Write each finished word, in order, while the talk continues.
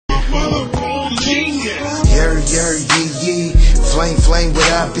fire, yee. Flame, flame,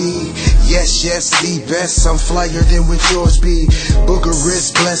 what I be? Yes, yes, the best. I'm flyer than what yours be. Booger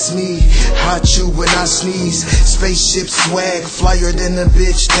wrist, bless me. Hot you when I sneeze. Spaceship swag, flyer than a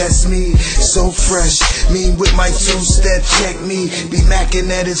bitch, that's me. So fresh, mean with my two-step, check me. Be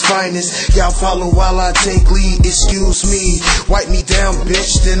macking at its finest. Y'all follow while I take lead, excuse me. Wipe me down,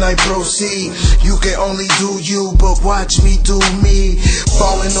 bitch, then I proceed. You can only do you, but watch me do me.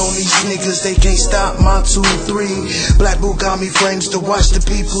 Falling on these niggas, they can't stop my 2-3. Black Bugami frames to watch the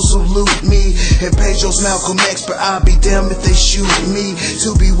people salute me. And Pedro's Malcolm X, but I'll be damned if they shoot me.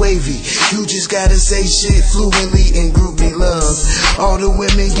 To be wavy, you just gotta say shit fluently and groupie love. All the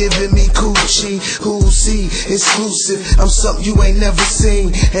women giving me coochie, who'll see, exclusive. I'm something you ain't never seen,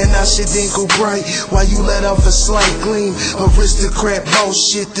 and I should then go bright while you let off a slight gleam. Aristocrat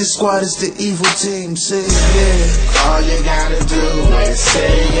bullshit, this squad is the evil team. Say yeah. All you gotta do is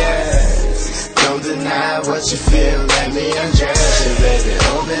say yes. Don't deny what you feel, let me undress you, baby.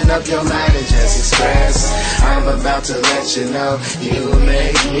 Open up your mind and just express. I'm about to let you know you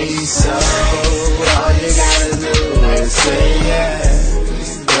make me so. All you gotta do is say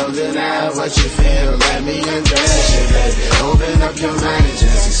yes. Don't deny what you feel, let me undress you, baby. Open up your mind and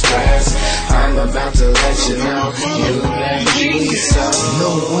just express. I'm about to let you know you make me so.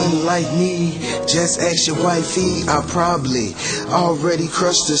 No one like me, just ask your wifey. I probably already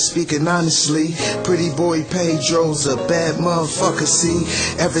crushed her, speaking honestly. Pretty boy Pedro's a bad motherfucker, see.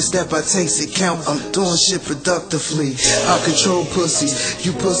 Every step I take's it count, I'm doing shit productively. I control pussies,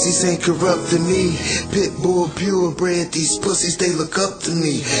 you pussies ain't corrupting me. Pitbull purebred, these pussies they look up to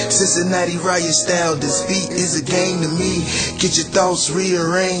me. Cincinnati riot style, this beat is a game to me. Get your thoughts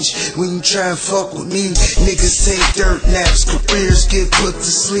rearranged when you try and fuck with me. Niggas take dirt naps, careers get put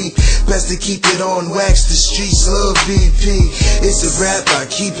to sleep. Best to keep it on wax, the streets love BP. It's a rap, I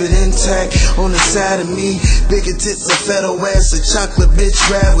keep it intact on the side of me. Bigger tits, a feta ass, a chocolate bitch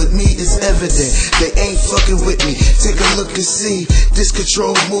ride with me. It's evident they ain't fucking with me. Take a look and see this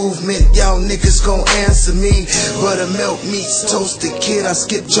control movement, y'all niggas gon' answer me. Buttermilk meets toasted kid, I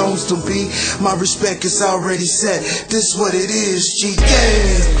skip Jones to be. My respect is already set, this what it is, G.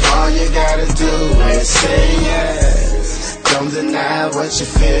 Yeah. All you gotta do is say yes. Don't deny what you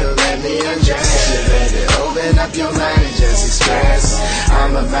feel, let me undress you, baby. Open up your mind and just express.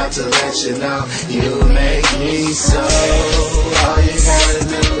 I'm about to let you know you make me so. All you gotta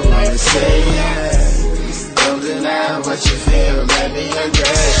do is say yes. Don't deny what you feel, let me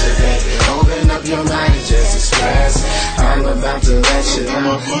undress you, baby. Open up your mind and just express. I'm about to let you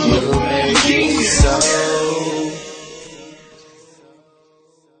know you make me so.